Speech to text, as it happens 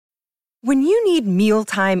When you need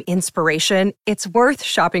mealtime inspiration, it's worth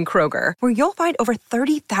shopping Kroger, where you'll find over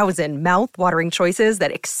 30,000 mouth-watering choices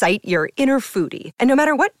that excite your inner foodie. And no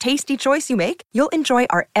matter what tasty choice you make, you'll enjoy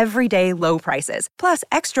our everyday low prices, plus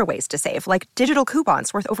extra ways to save, like digital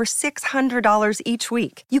coupons worth over $600 each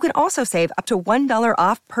week. You can also save up to $1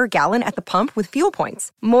 off per gallon at the pump with fuel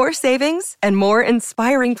points. More savings and more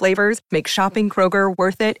inspiring flavors make shopping Kroger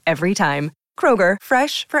worth it every time. Kroger,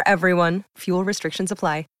 fresh for everyone. Fuel restrictions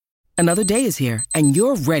apply. Another day is here, and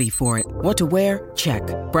you're ready for it. What to wear? Check.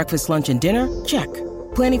 Breakfast, lunch, and dinner? Check.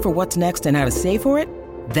 Planning for what's next and how to save for it?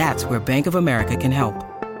 That's where Bank of America can help.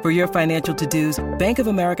 For your financial to-dos, Bank of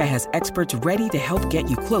America has experts ready to help get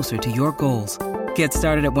you closer to your goals. Get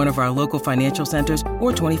started at one of our local financial centers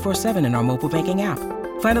or 24/7 in our mobile banking app.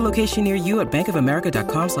 Find a location near you at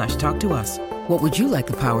bankofamerica.com/talktous. What would you like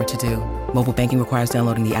the power to do? Mobile banking requires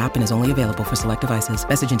downloading the app and is only available for select devices.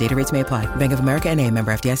 Message and data rates may apply. Bank of America N.A.,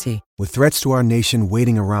 member FDIC. With threats to our nation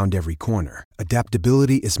waiting around every corner,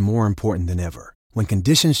 adaptability is more important than ever. When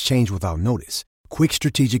conditions change without notice, quick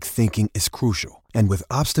strategic thinking is crucial. And with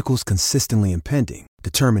obstacles consistently impending,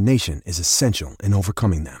 determination is essential in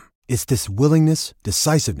overcoming them. It's this willingness,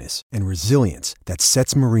 decisiveness, and resilience that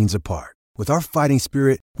sets Marines apart. With our fighting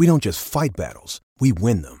spirit, we don't just fight battles, we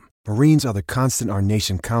win them. Marines are the constant our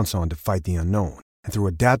nation counts on to fight the unknown. And through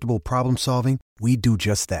adaptable problem solving, we do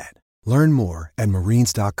just that. Learn more at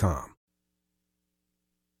marines.com.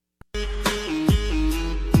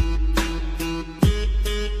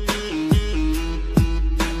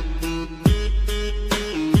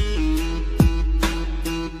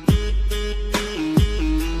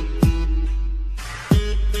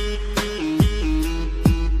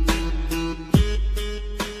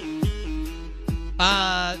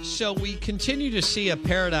 So we continue to see a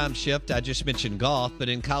paradigm shift. I just mentioned golf, but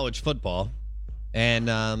in college football. And,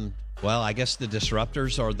 well, I guess the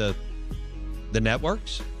disruptors are the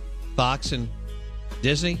networks, Fox and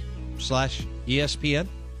Disney/ESPN.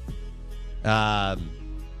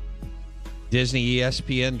 Disney,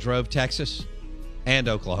 ESPN drove Texas and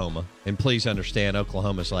Oklahoma. And please understand,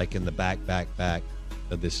 Oklahoma's like in the back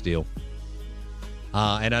of this deal.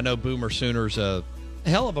 And I know Boomer Sooner's a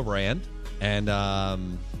hell of a brand and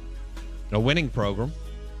a winning program.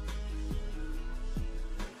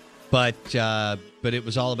 But it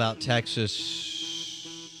was all about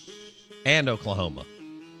Texas and Oklahoma.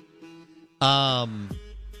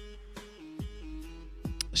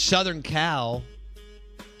 Southern Cal.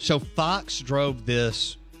 So Fox drove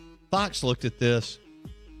this. Fox looked at this.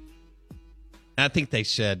 I think they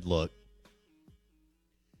said, look,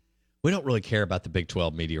 we don't really care about the Big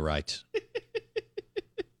 12 media rights.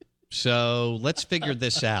 So let's figure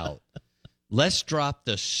this out. Let's drop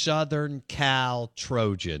the Southern Cal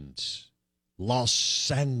Trojans,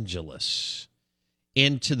 Los Angeles,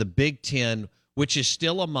 into the Big Ten, which is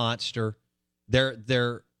still a monster.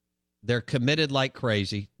 They're committed like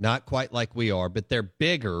crazy, not quite like we are, but they're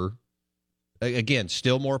bigger. Again,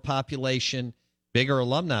 still more population, bigger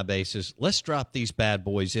alumni bases. Let's drop these bad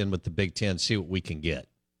boys in with the Big Ten, see what we can get.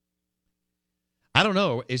 I don't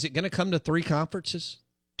know. Is it going to come to 3 conferences?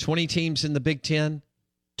 20 teams in the Big Ten?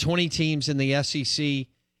 20 teams in the SEC,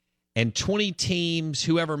 and 20 teams,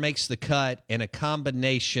 whoever makes the cut, and a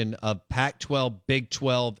combination of Pac-12, Big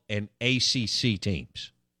 12, and ACC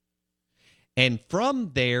teams. And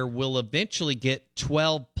from there, we'll eventually get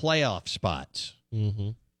 12 playoff spots.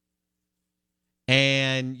 Mm-hmm.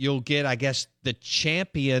 And you'll get, I guess, the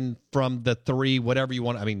champion from the 3, whatever you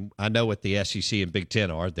want. I mean, I know what the SEC and Big Ten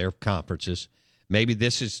are. They're conferences. Maybe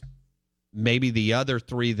the other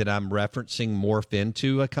 3 that I'm referencing morph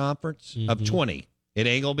into a conference of 20. It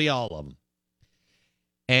ain't going to be all of them.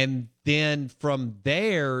 And then from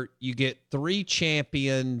there, you get 3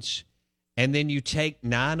 champions, and then you take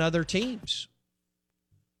 9 other teams.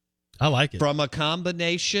 I like it. From a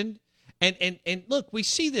combination. And look, we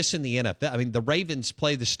see this in the NFL. I mean, the Ravens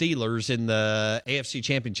play the Steelers in the AFC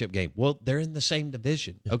Championship game. Well, they're in the same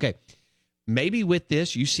division. Okay. Maybe with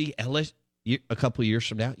this, you see LSU. A couple of years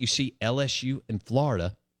from now, you see LSU and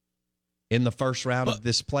Florida in the first round of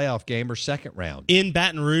this playoff game or second round. In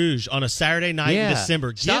Baton Rouge on a Saturday night in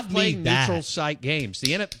December. Stop playing neutral site games.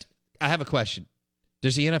 I have a question.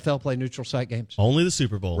 Does the NFL play neutral site games? Only the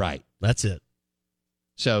Super Bowl. Right. That's it.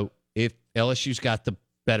 So if LSU's got the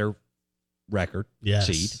better record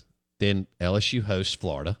seed, then LSU hosts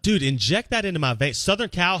Florida. Dude, inject that into my veins. Southern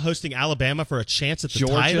Cal hosting Alabama for a chance at the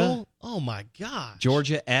title? Oh, my gosh.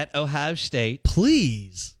 Georgia at Ohio State.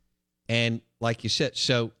 Please. And like you said,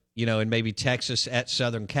 so, and maybe Texas at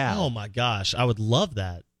Southern Cal. Oh, my gosh. I would love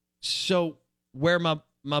that. So where my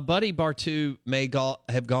buddy Bartu may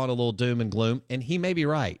have gone a little doom and gloom, and he may be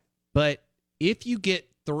right. But if you get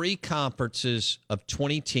 3 conferences of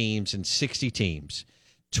 20 teams and 60 teams,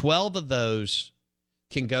 12 of those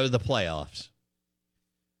can go to the playoffs.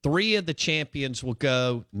 3 of the champions will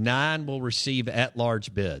go, 9 will receive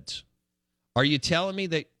at-large bids. Are you telling me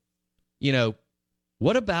that,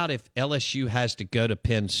 what about if LSU has to go to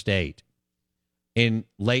Penn State in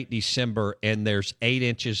late December and there's 8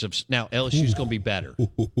 inches of – now, LSU's going to be better,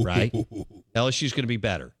 right? LSU's going to be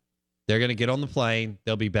better. They're going to get on the plane.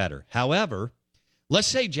 They'll be better. However, let's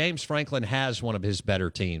say James Franklin has one of his better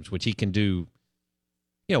teams, which he can do,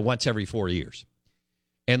 once every 4 years.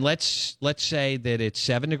 And let's say that it's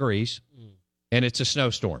 7 degrees and it's a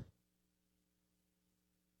snowstorm.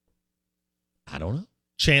 I don't know.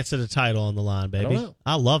 Chance at a title on the line, baby. I don't know.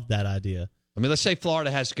 I love that idea. I mean, let's say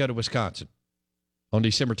Florida has to go to Wisconsin on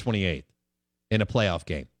December 28th in a playoff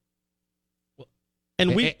game.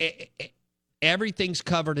 And everything's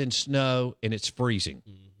covered in snow and it's freezing.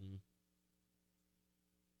 Mm-hmm.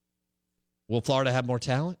 Will Florida have more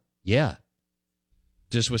talent? Yeah.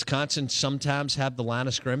 Does Wisconsin sometimes have the line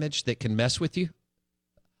of scrimmage that can mess with you?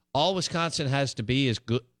 All Wisconsin has to be is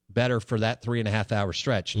better for that 3.5-hour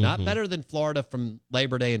stretch. Mm-hmm. Not better than Florida from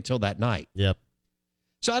Labor Day until that night. Yep.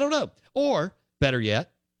 So I don't know. Or, better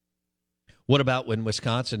yet, what about when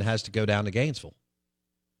Wisconsin has to go down to Gainesville?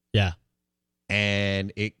 Yeah.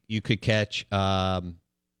 And you could catch an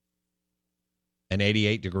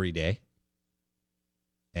 88-degree day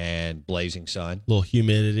and blazing sun. A little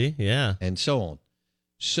humidity, yeah. And so on.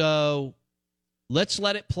 So let's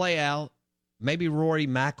let it play out. Maybe Rory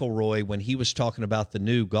McIlroy, when he was talking about the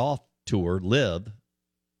new golf tour, LIV.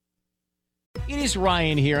 It is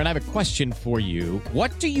Ryan here, and I have a question for you.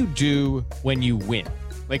 What do you do when you win?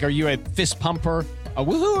 Like, are you a fist pumper, a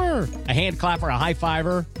woohooer, a hand clapper, a high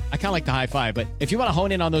fiver? I kind of like the high five, but if you want to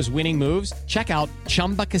hone in on those winning moves, check out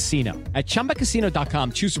Chumba Casino. At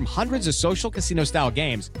ChumbaCasino.com, choose from hundreds of social casino-style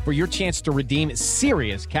games for your chance to redeem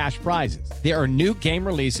serious cash prizes. There are new game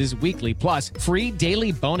releases weekly, plus free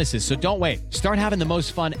daily bonuses, so don't wait. Start having the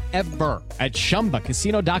most fun ever at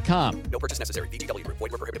ChumbaCasino.com. No purchase necessary. VGW. Void where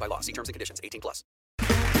prohibited by law. See terms and conditions. 18+.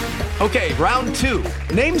 Okay, round 2.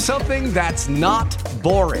 Name something that's not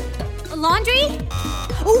boring. A laundry?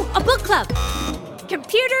 Ooh, a book club.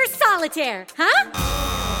 Computer solitaire, huh?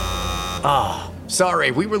 Ah, oh, sorry.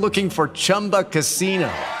 We were looking for Chumba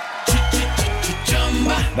Casino.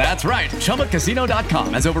 That's right.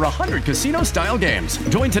 ChumbaCasino.com has over 100 casino-style games.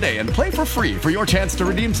 Join today and play for free for your chance to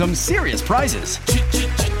redeem some serious prizes.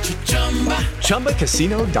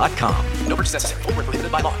 ChumbaCasino.com. No purchase necessary. Void where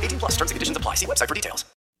prohibited by law. 18+. Terms and conditions apply. See website for details.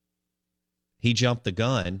 He jumped the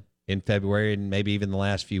gun in February and maybe even the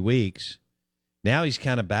last few weeks. Now he's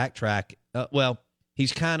kind of backtracking.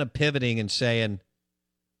 He's kind of pivoting and saying,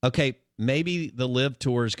 okay, maybe the LIV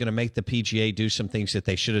Tour is going to make the PGA do some things that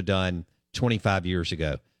they should have done 25 years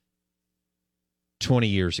ago, 20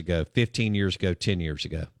 years ago, 15 years ago, 10 years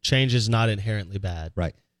ago. Change is not inherently bad.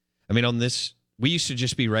 Right. I mean, on this, we used to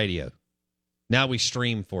just be radio. Now we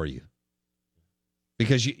stream for you.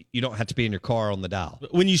 Because you don't have to be in your car on the dial.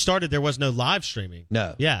 When you started, there was no live streaming.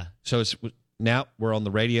 No. Yeah. So now we're on the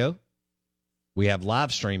radio. We have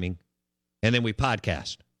live streaming, and then we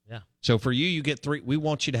podcast. Yeah. So for you get 3. We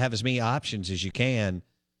want you to have as many options as you can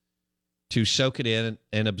to soak it in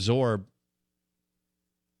and absorb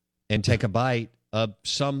and take a bite of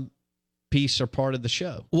some piece or part of the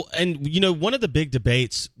show. Well, and one of the big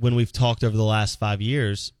debates when we've talked over the last 5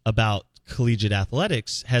 years about collegiate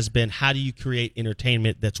athletics has been, how do you create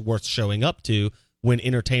entertainment that's worth showing up to when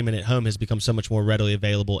entertainment at home has become so much more readily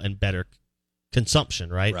available and better consumption,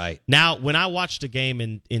 right? Right. Now, when I watched a game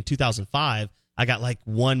in 2005, I got like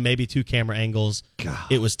 1, maybe 2 camera angles. God.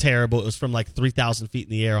 It was terrible. It was from like 3,000 feet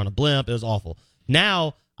in the air on a blimp. It was awful.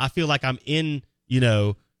 Now, I feel like I'm in,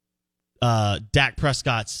 Dak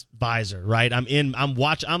Prescott's visor, right? I'm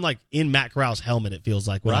like in Matt Corral's helmet, it feels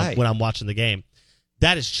like, when I'm watching the game.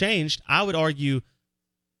 That has changed. I would argue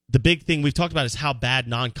the big thing we've talked about is how bad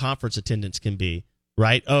non-conference attendance can be,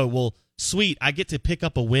 right? Oh, well, sweet, I get to pick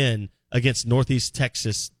up a win against Northeast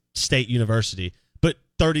Texas State University, but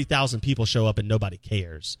 30,000 people show up and nobody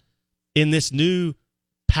cares. In this new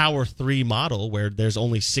Power 3 model where there's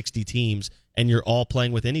only 60 teams and you're all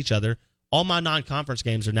playing within each other, all my non-conference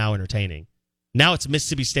games are now entertaining. Now it's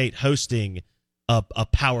Mississippi State hosting a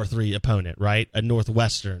Power 3 opponent, right? A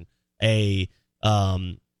Northwestern, a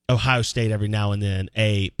Ohio State every now and then,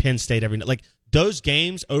 a Penn State every now. Like, those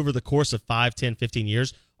games over the course of 5, 10, 15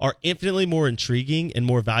 years are infinitely more intriguing and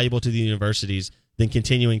more valuable to the universities than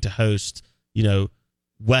continuing to host,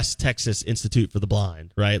 West Texas Institute for the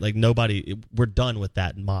Blind, right? Like, we're done with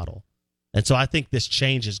that model. And so I think this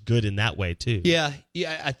change is good in that way too. Yeah.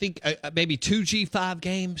 I think maybe 2 G5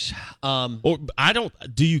 games.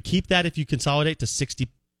 Do you keep that if you consolidate to 60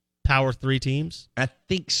 Power 3 teams? I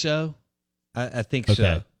think so. I think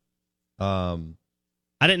okay. so. I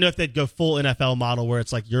didn't know if they'd go full NFL model where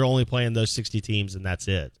it's like you're only playing those 60 teams and that's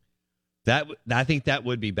it. I think that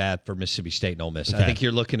would be bad for Mississippi State and Ole Miss. Okay. I think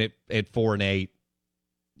you're looking at 4-8,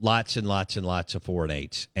 lots and lots and lots of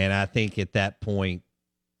 4-8s, and I think at that point,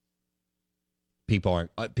 people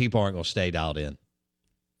aren't going to stay dialed in.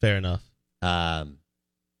 Fair enough.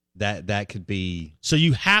 That could be. So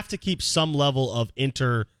you have to keep some level of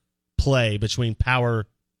interplay between Power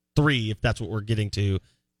 3, if that's what we're getting to,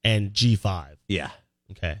 and G5. Yeah.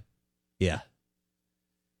 Okay. Yeah.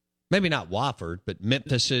 Maybe not Wofford, but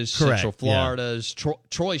Memphis's, Correct, Central Florida's. Yeah.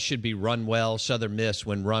 Troy should be run well. Southern Miss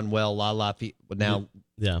when run well. Now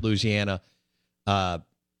Louisiana.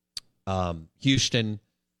 Houston.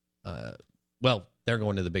 Well, they're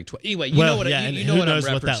going to the Big 12. Anyway, you know what I'm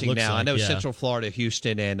referencing now. Like, I know Central Florida,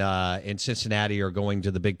 Houston, and Cincinnati are going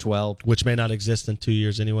to the Big 12. Which may not exist in 2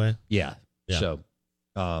 years anyway. Yeah. So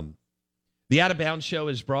the Out of Bounds Show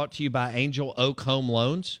is brought to you by Angel Oak Home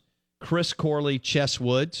Loans. Chris Corley, Chess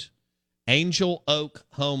Woods. Angel Oak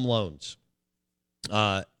Home Loans.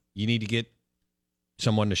 You need to get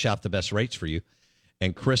someone to shop the best rates for you.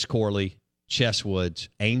 And Chris Corley, Chess Woods,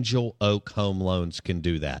 Angel Oak Home Loans can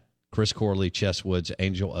do that. Chris Corley, Chess Woods,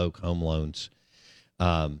 Angel Oak Home Loans.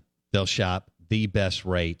 They'll shop the best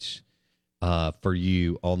rates for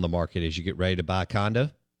you on the market as you get ready to buy a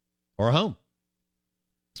condo or a home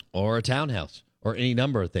or a townhouse or any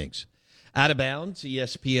number of things. Out of Bounds,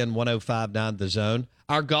 ESPN 105.9 The Zone.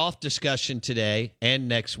 Our golf discussion today and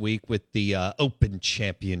next week with the Open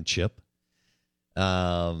Championship.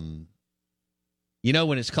 When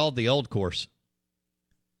it's called the Old Course,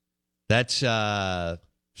 that's St.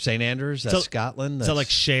 Andrews, that's Scotland. So like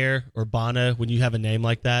Cher or Bono, when you have a name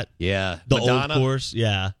like that? Yeah. The Madonna. Old Course,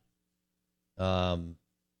 yeah. And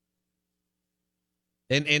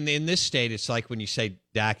in this state, it's like when you say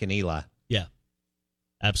Dak and Eli. Yeah,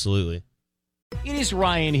 absolutely. It is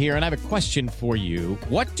Ryan here, and I have a question for you.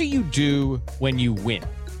 What do you do when you win?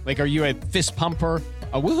 Like, are you a fist pumper,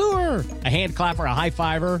 a woohooer, a hand clapper, a high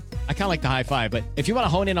fiver? I kind of like the high five, but if you want to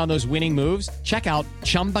hone in on those winning moves, check out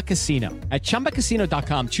Chumba Casino. At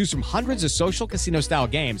ChumbaCasino.com, choose from hundreds of social casino-style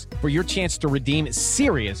games for your chance to redeem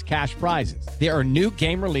serious cash prizes. There are new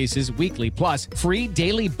game releases weekly, plus free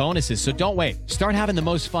daily bonuses, so don't wait. Start having the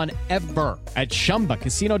most fun ever at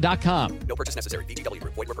ChumbaCasino.com. No purchase necessary. VGW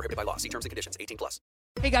Group. Void where prohibited by law. See terms and conditions. 18+.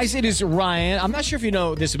 Hey guys, it is Ryan. I'm not sure if you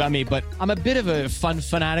know this about me, but I'm a bit of a fun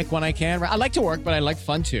fanatic when I can. I like to work, but I like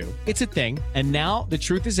fun too. It's a thing. And now the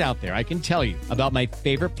truth is out there. I can tell you about my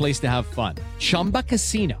favorite place to have fun. Chumba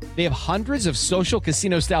Casino. They have hundreds of social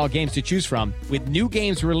casino style games to choose from with new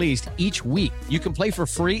games released each week. You can play for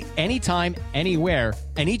free anytime, anywhere.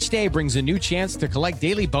 And each day brings a new chance to collect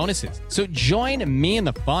daily bonuses. So join me in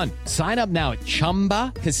the fun. Sign up now at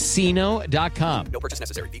ChumbaCasino.com. No purchase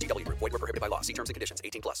necessary. VGW Group. Void where prohibited by law. See terms and conditions.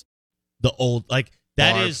 18+. The old, like,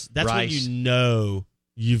 that's Rice. when you know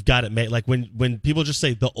you've got it made. Like when people just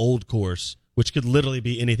say the Old Course, which could literally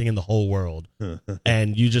be anything in the whole world,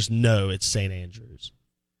 and you just know it's St. Andrews.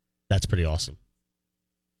 That's pretty awesome.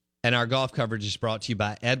 And our golf coverage is brought to you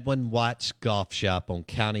by Edwin Watts Golf Shop on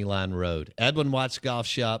County Line Road. Edwin Watts Golf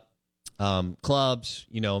Shop, clubs,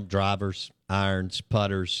 drivers, irons,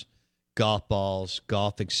 putters, golf balls,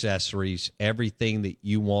 golf accessories, everything that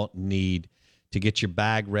you want and need to get your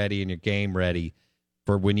bag ready and your game ready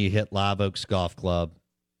for when you hit Live Oaks Golf Club,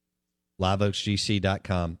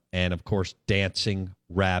 liveoaksgc.com, and, of course,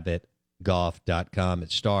 dancingrabbitgolf.com.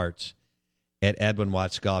 It starts at Edwin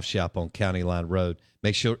Watts Golf Shop on County Line Road.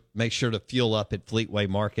 Make sure to fuel up at Fleetway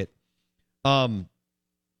Market.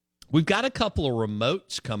 We've got a couple of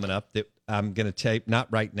remotes coming up that I'm going to tape, not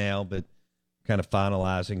right now, but kind of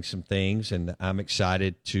finalizing some things, and I'm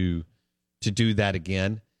excited to do that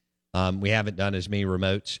again. We haven't done as many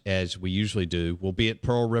remotes as we usually do. We'll be at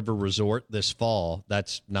Pearl River Resort this fall.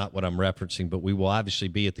 That's not what I'm referencing, but we will obviously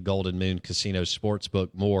be at the Golden Moon Casino Sportsbook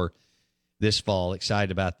more this fall. Excited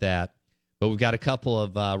about that. But we've got a couple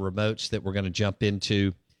of remotes that we're going to jump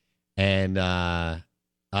into and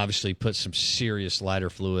obviously put some serious lighter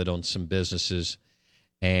fluid on some businesses.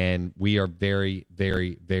 And we are very,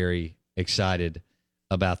 very, very excited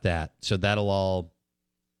about that. So that'll all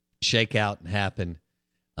shake out and happen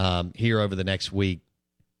here over the next week.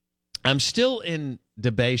 I'm still in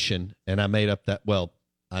debation, and I made up that, well,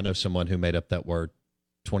 I know someone who made up that word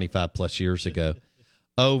 25 plus years ago,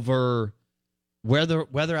 over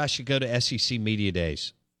whether I should go to SEC Media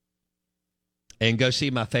Days. and go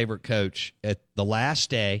see my favorite coach at the last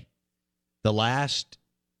day, the last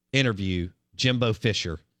interview, Jimbo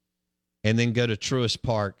Fisher, and then go to Truist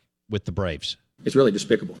Park with the Braves. It's really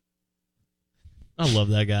despicable. I love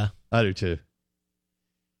that guy. I do too.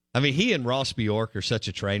 I mean, he and Ross Bjork are such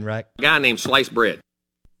a train wreck. A guy named Sliced Bread.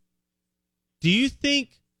 Do you think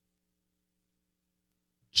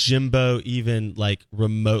Jimbo even like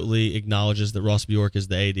remotely acknowledges that Ross Bjork is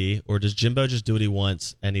the AD, or does Jimbo just do what he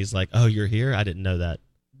wants and he's like, "Oh, you're here? I didn't know that."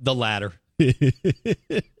 The latter.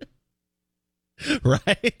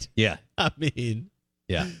 Right? Yeah. I mean,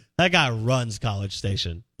 yeah. That guy runs College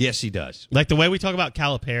Station. Yes, he does. Like the way we talk about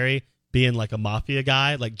Calipari being like a mafia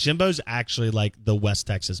guy, like Jimbo's actually like the West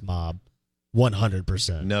Texas mob.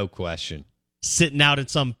 100%. No question. Sitting out in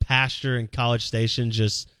some pasture in College Station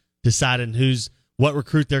just deciding what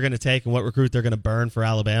recruit they're going to take and what recruit they're going to burn for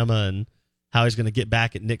Alabama and how he's going to get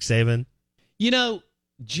back at Nick Saban. You know,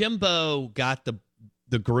 Jimbo got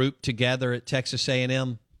the group together at Texas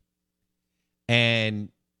A&M, and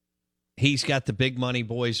he's got the big money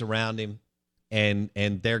boys around him, and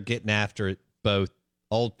they're getting after it, both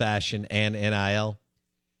old-fashioned and NIL.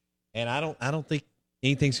 And I don't think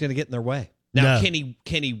anything's going to get in their way. Now, No.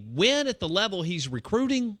 can he win at the level he's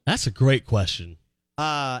recruiting? That's a great question.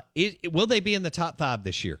 Will they be in the top 5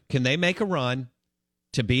 this year? Can they make a run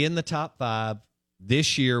to be in the top 5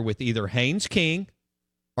 this year with either Haynes King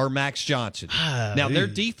or Max Johnson? Now, their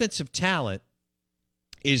defensive talent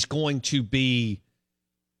is going to be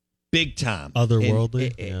big time.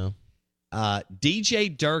 Otherworldly.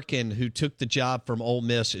 DJ Durkin, who took the job from Ole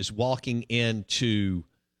Miss, is walking into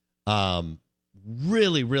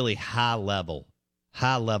really, really high level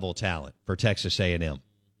talent for Texas A&M.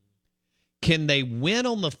 Can they win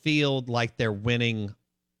on the field like they're winning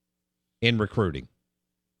in recruiting?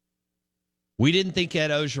 We didn't think Ed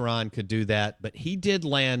Ogeron could do that, but he did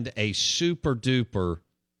land a super-duper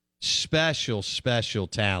special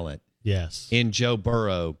talent in Joe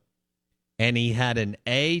Burrow. And he had an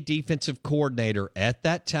A defensive coordinator at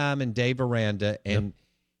that time in Dave Aranda, and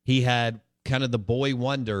he had kind of the boy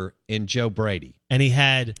wonder in Joe Brady. And he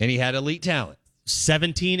had elite talent.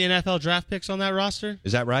 17 NFL draft picks on that roster.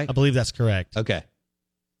 Is that right? I believe that's correct. Okay.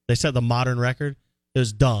 They set the modern record. It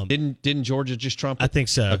was dumb. Didn't Georgia just trump it? I think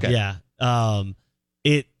so. Okay. Yeah.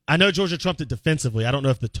 I know Georgia trumped it defensively. I don't know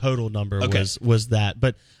if the total number was that,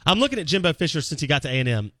 but I'm looking at Jimbo Fisher since he got to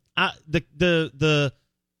A&M. The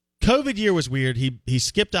COVID year was weird. He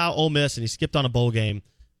skipped out Ole Miss and he skipped on a bowl game.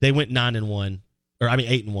 They went 9-1,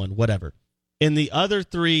 8-1, whatever. In the other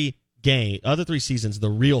three seasons, the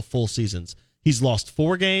real full seasons, he's lost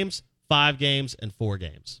 4 games, 5 games, and 4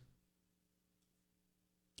 games.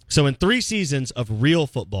 So in 3 seasons of real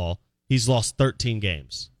football, he's lost 13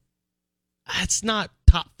 games. That's not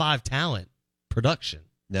top 5 talent production.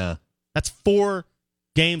 No. That's 4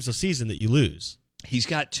 games a season that you lose. He's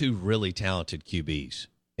got 2 really talented QBs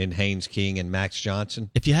in Haynes King and Max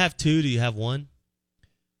Johnson. If you have 2, do you have 1?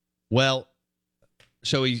 Well,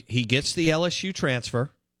 so he gets the LSU transfer,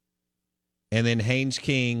 and then Haynes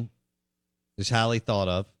King is highly thought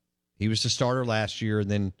of. He was the starter last year and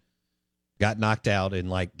then got knocked out in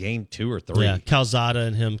like game 2 or 3. Yeah, Calzada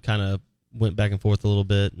and him kind of went back and forth a little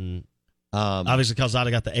bit, and obviously Calzada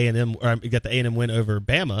got the A&M win over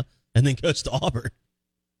Bama, and then goes to Auburn.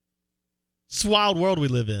 It's a wild world we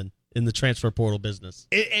live in the transfer portal business.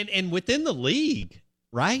 And within the league,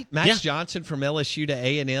 right? Max Johnson from LSU to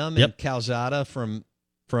A&M, and Calzada from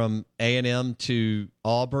A&M to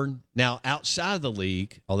Auburn. Now, outside of the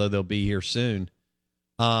league, although they'll be here soon.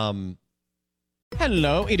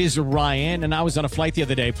 Hello, it is Ryan, and I was on a flight the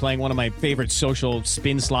other day playing one of my favorite social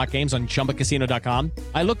spin slot games on ChumbaCasino.com.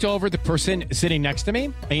 I looked over at the person sitting next to me,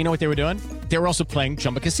 and you know what they were doing? They were also playing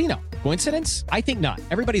Chumba Casino. Coincidence? I think not.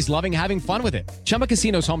 Everybody's loving having fun with it. Chumba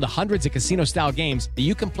Casino is home to hundreds of casino-style games that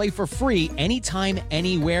you can play for free anytime,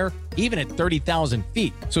 anywhere, even at 30,000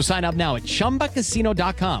 feet. So sign up now at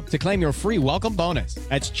ChumbaCasino.com to claim your free welcome bonus.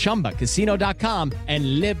 That's ChumbaCasino.com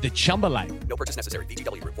and live the Chumba life. No purchase necessary.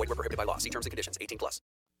 VGW. Void where prohibited by law. See terms and conditions. 18+.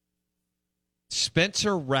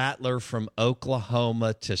 Spencer Rattler from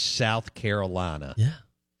Oklahoma to South Carolina. Yeah.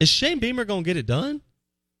 Is Shane Beamer going to get it done?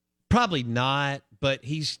 Probably not, but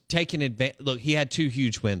he's taking advantage. Look, he had 2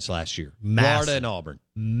 huge wins last year. Massive. Florida and Auburn.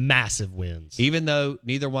 Massive wins. Even though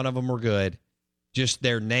neither one of them were good, just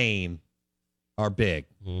their name are big.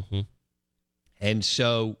 Mm-hmm. And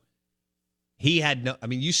so he had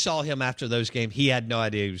you saw him after those games. He had no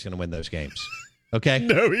idea he was going to win those games. Okay?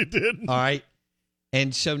 No, he didn't. All right.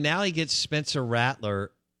 And so now he gets Spencer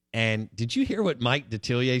Rattler. And did you hear what Mike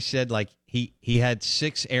Detillier said? Like he had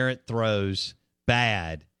 6 errant throws,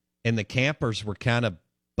 bad, and the campers were kind of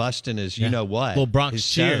busting his you-know-what. Little Bronx his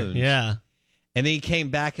cheer, stones. yeah. And then he came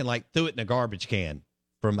back and, threw it in a garbage can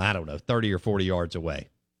from, 30 or 40 yards away.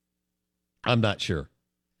 I'm not sure.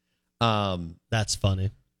 That's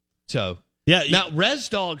funny. So, yeah. Now, Res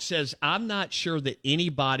Dog says, I'm not sure that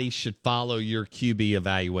anybody should follow your QB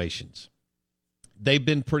evaluations. They've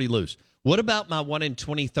been pretty loose. What about my one in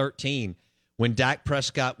 2013 when Dak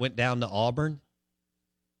Prescott went down to Auburn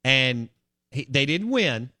and they didn't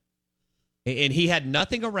win and he had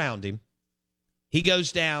nothing around him? He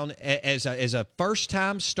goes down as a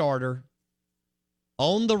first-time starter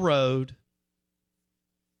on the road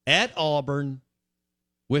at Auburn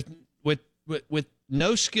with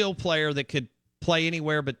no skill player that could play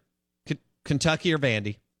anywhere but Kentucky or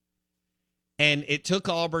Vandy. And it took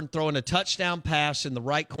Auburn throwing a touchdown pass in the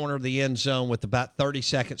right corner of the end zone with about 30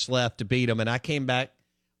 seconds left to beat them. And I came back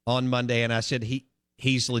on Monday and I said,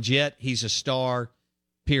 he's legit. He's a star,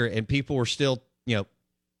 period. And people were still, you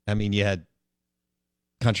had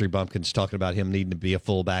Country Bumpkins talking about him needing to be a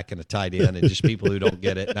fullback and a tight end and just people who don't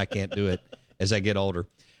get it, and I can't do it as I get older.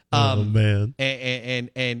 Oh, man.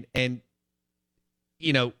 And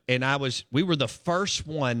we were the first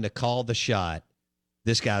one to call the shot.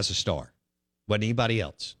 This guy's a star. Wasn't anybody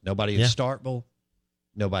else. Nobody in Starkville,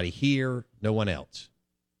 nobody here, no one else.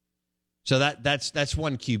 So that's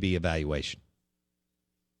one QB evaluation.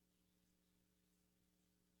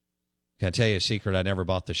 Can I tell you a secret? I never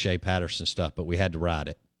bought the Shea Patterson stuff, but we had to ride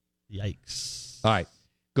it. Yikes. All right.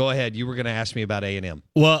 Go ahead. You were going to ask me about A&M.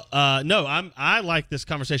 Well, no, I like this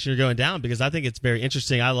conversation you're going down because I think it's very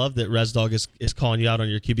interesting. I love that Res Dog is calling you out on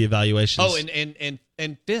your QB evaluations. Oh,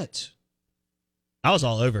 and Fitz. I was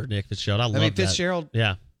all over Nick Fitzgerald. I love that. Fitzgerald,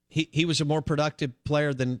 yeah. He was a more productive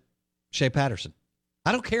player than Shea Patterson.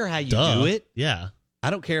 I don't care how you do it. Yeah.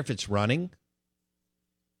 I don't care if it's running,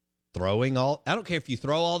 throwing all. I don't care if you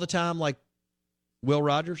throw all the time like Will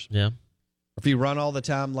Rogers. Yeah. Or if you run all the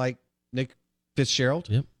time like Nick Fitzgerald.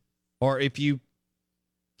 Yep. Or if you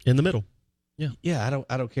in the middle. Yeah. Yeah,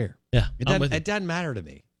 I don't care. Yeah. It doesn't matter to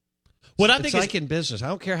me. It's like in business. I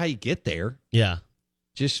don't care how you get there. Yeah.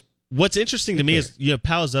 Just what's interesting to me is,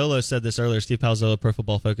 Palazzolo said this earlier. Steve Palazzolo, Pro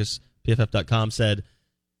Football Focus, PFF.com, said,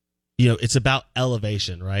 it's about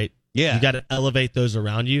elevation, right? Yeah. You got to elevate those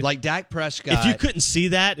around you. Like Dak Prescott. If you couldn't see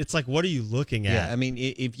that, it's like, what are you looking at? Yeah, I mean,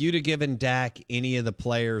 if you'd have given Dak any of the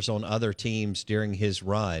players on other teams during his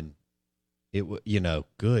run, it would,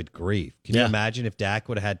 good grief. Can you imagine if Dak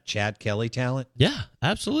would have had Chad Kelly talent? Yeah,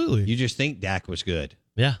 absolutely. You just think Dak was good.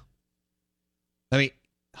 Yeah. I mean,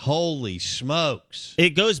 holy smokes.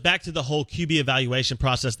 It goes back to the whole QB evaluation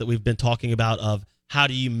process that we've been talking about of how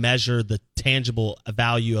do you measure the tangible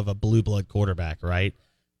value of a blue blood quarterback, right?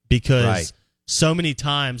 Because so many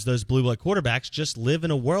times those blue blood quarterbacks just live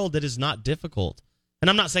in a world that is not difficult. And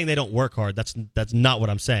I'm not saying they don't work hard. That's not what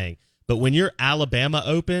I'm saying. But when you're Alabama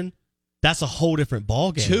open, that's a whole different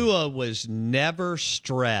ballgame. Tua was never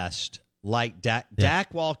stressed like Dak. Yeah.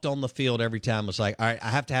 Dak walked on the field every time. Was like, all right, I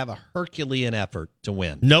have to have a Herculean effort to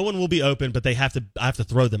win. No one will be open, but I have to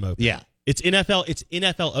throw them open. Yeah. It's NFL. It's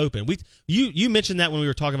NFL open. You mentioned that when we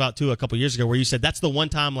were talking about Tua a couple years ago, where you said that's the one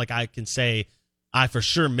time like I can say I for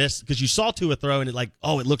sure missed because you saw Tua throw and it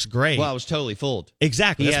looks great. Well, I was totally fooled.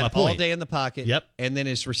 Exactly. He That's had my point. all day in the pocket. Yep. And then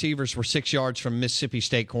his receivers were 6 yards from Mississippi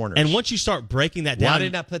State corners. And once you start breaking that down, why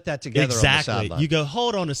didn't I put that together? Exactly. On the sideline? You go,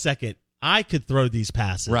 hold on a second. I could throw these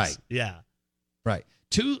passes. Right. Yeah. Right.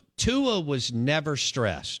 Tua was never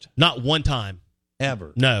stressed. Not one time.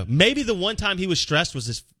 Ever. No. Maybe the one time he was stressed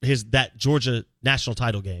was that Georgia national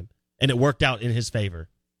title game, and it worked out in his favor.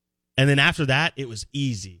 And then after that, it was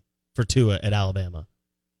easy for Tua at Alabama.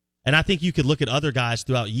 And I think you could look at other guys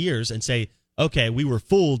throughout years and say, okay, we were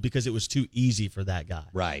fooled because it was too easy for that guy.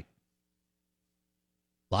 Right.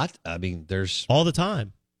 There's all the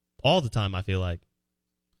time, I feel like.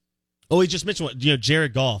 Oh, he just mentioned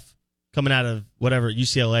Jared Goff coming out of whatever,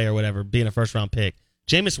 UCLA or whatever, being a first-round pick.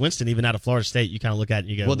 Jameis Winston, even out of Florida State, you kind of look at it and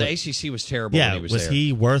you go, well, the ACC was terrible when he was there. Was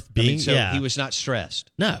he worth being? He was not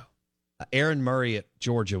stressed. No. Aaron Murray at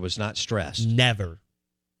Georgia was not stressed. Never.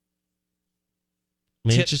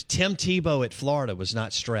 Tim Tebow at Florida was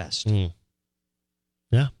not stressed. Yeah,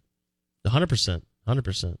 100%.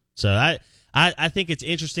 So I think it's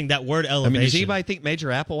interesting that word elevation. Does anybody think Major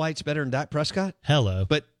Applewhite's better than Dak Prescott? Hello.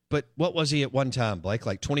 But what was he at one time, Blake?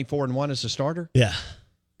 Like 24-1 as a starter? Yeah.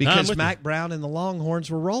 Because Mac Brown and the Longhorns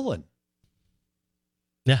were rolling.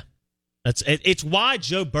 Yeah. It's why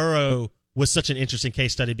Joe Burrow was such an interesting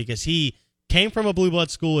case study, because he came from a blue blood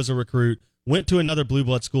school as a recruit, went to another blue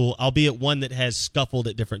blood school, albeit one that has scuffled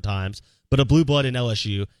at different times, but a blue blood in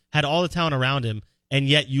LSU, had all the talent around him, and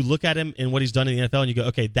yet you look at him and what he's done in the NFL and you go,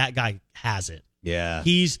 okay, that guy has it. Yeah.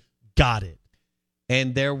 He's got it.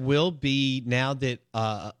 And there will be, now that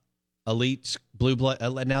elites, blue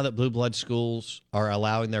blood schools are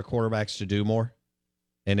allowing their quarterbacks to do more,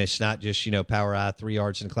 and it's not just, power eye, 3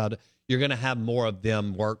 yards in the cloud, you're going to have more of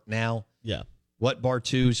them work now. Yeah. What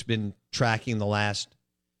Bartu's been tracking the last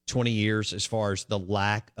 20 years as far as the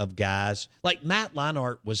lack of guys. Like Matt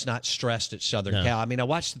Leinart was not stressed at Southern Cal. I mean, I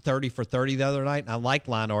watched the 30 for 30 the other night, and I like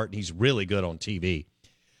Leinart, and he's really good on TV.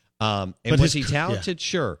 And was he talented? Yeah.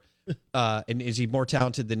 Sure. And is he more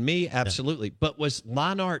talented than me? Absolutely. Yeah. But was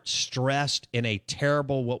Leinart stressed in a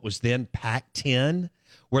terrible, what was then Pac-10,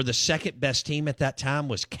 where the second best team at that time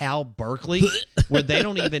was Cal Berkeley, where they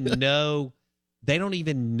don't even know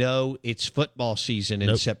it's football season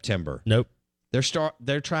in September. Nope.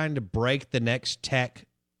 They're trying to break the next tech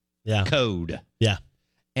code. Yeah.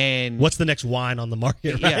 And what's the next wine on the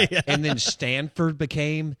market, right? Yeah. And then Stanford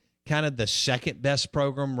became kind of the second best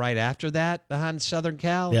program right after that behind Southern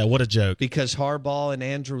Cal. Yeah, what a joke. Because Harbaugh and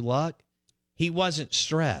Andrew Luck, he wasn't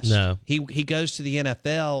stressed. No. He goes to the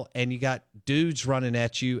NFL and you got dudes running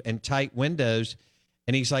at you and tight windows,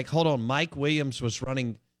 and he's like, hold on, Mike Williams was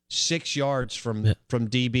running 6 yards from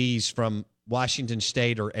DBs from Washington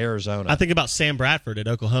State or Arizona. I think about Sam Bradford at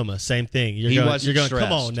Oklahoma. Same thing. You're going, stressed.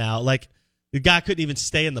 Come on now. Like, the guy couldn't even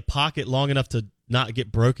stay in the pocket long enough to not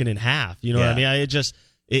get broken in half. You know what I mean?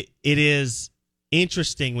 It is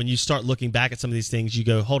interesting when you start looking back at some of these things. You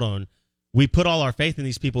go, hold on. We put all our faith in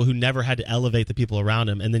these people who never had to elevate the people around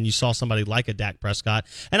him, and then you saw somebody like a Dak Prescott.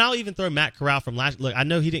 And I'll even throw Matt Corral from last. Look, I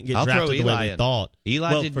know he didn't get drafted the way we thought.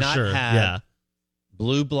 Eli did not have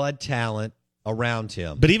blue blood talent around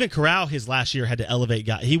him. But even Corral, his last year, had to elevate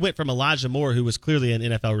guys. He went from Elijah Moore, who was clearly an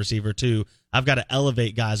NFL receiver, to I've got to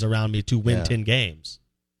elevate guys around me to win 10 games.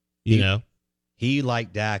 He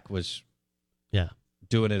like Dak was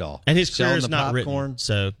doing it all. And his career is not popcorn, written,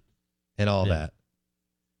 so and all that.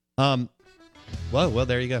 Well,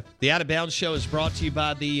 there you go. The Out of Bounds Show is brought to you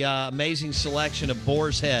by the amazing selection of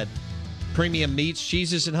Boar's Head premium meats,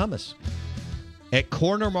 cheeses, and hummus at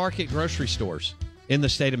Corner Market grocery stores in the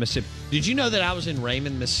state of Mississippi. Did you know that I was in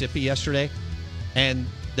Raymond, Mississippi yesterday, and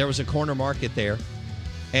there was a Corner Market there,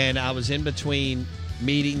 and I was in between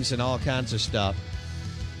meetings and all kinds of stuff,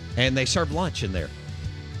 and they served lunch in there.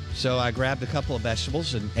 So I grabbed a couple of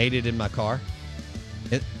vegetables and ate it in my car.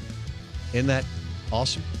 Isn't that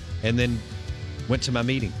awesome? And then went to my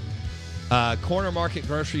meeting. Corner Market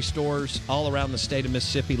grocery stores all around the state of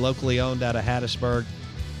Mississippi, locally owned out of Hattiesburg.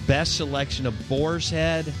 Best selection of Boar's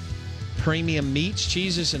Head premium meats,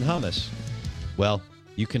 cheeses, and hummus. Well,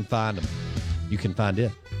 you can find them. You can find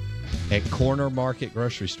it at Corner Market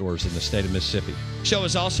grocery stores in the state of Mississippi. Show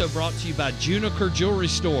is also brought to you by Juniker Jewelry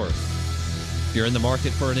Store. If you're in the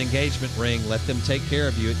market for an engagement ring, let them take care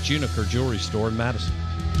of you at Juniker Jewelry Store in Madison.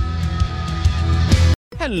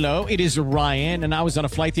 Hello, it is Ryan, and I was on a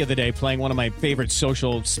flight the other day playing one of my favorite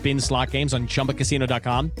social spin slot games on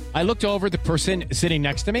ChumbaCasino.com. I looked over at the person sitting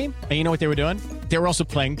next to me, and you know what they were doing? They were also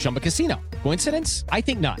playing Chumba Casino. Coincidence? I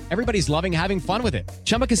think not. Everybody's loving having fun with it.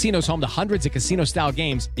 Chumba Casino is home to hundreds of casino-style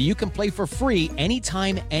games that you can play for free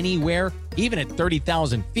anytime, anywhere, even at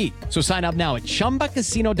 30,000 feet. So sign up now at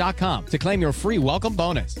ChumbaCasino.com to claim your free welcome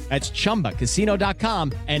bonus. That's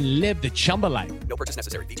ChumbaCasino.com and live the Chumba life. No purchase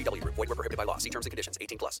necessary. VGW. Void where prohibited by law. See terms and conditions.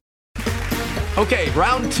 18+. Okay,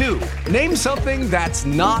 round 2. Name something that's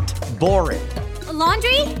not boring. A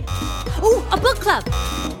laundry? Ooh, a book club.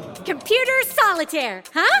 Computer solitaire,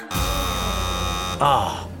 huh?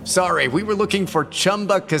 Sorry, we were looking for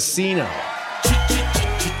Chumba Casino.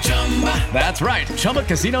 That's right.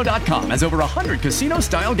 ChumbaCasino.com has over 100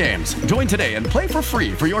 casino-style games. Join today and play for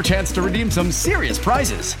free for your chance to redeem some serious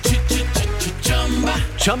prizes.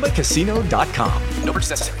 ChumbaCasino.com. No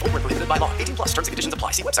purchase necessary. Void where prohibited by law. 18+. Terms and conditions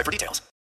apply. See website for details.